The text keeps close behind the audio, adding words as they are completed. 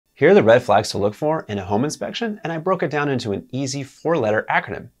Here are the red flags to look for in a home inspection, and I broke it down into an easy 4-letter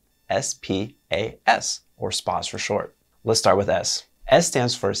acronym, SPAS, or SPAS for short. Let's start with S. S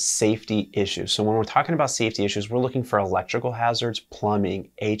stands for safety issues. So when we're talking about safety issues, we're looking for electrical hazards, plumbing,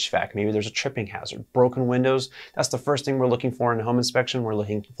 HVAC. Maybe there's a tripping hazard, broken windows. That's the first thing we're looking for in a home inspection. We're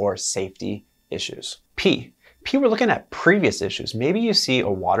looking for safety issues. P, we're looking at previous issues. Maybe you see a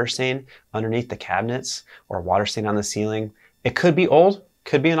water stain underneath the cabinets or a water stain on the ceiling. It could be old,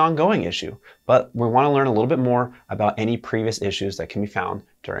 could be an ongoing issue, but we want to learn a little bit more about any previous issues that can be found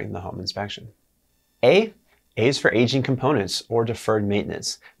during the home inspection. A is for aging components or deferred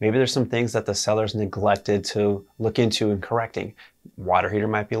maintenance. Maybe there's some things that the seller's neglected to look into and correcting. Water heater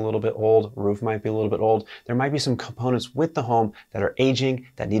might be a little bit old, roof might be a little bit old. There might be some components with the home that are aging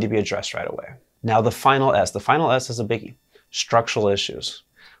that need to be addressed right away. Now the final S is a biggie, structural issues.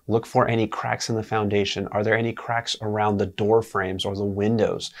 Look for any cracks in the foundation. Are there any cracks around the door frames or the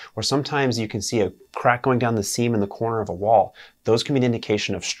windows? Or sometimes you can see a crack going down the seam in the corner of a wall. Those can be an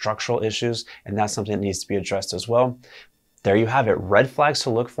indication of structural issues, and that's something that needs to be addressed as well. There you have it, red flags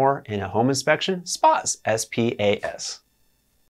to look for in a home inspection, SPAS, S-P-A-S.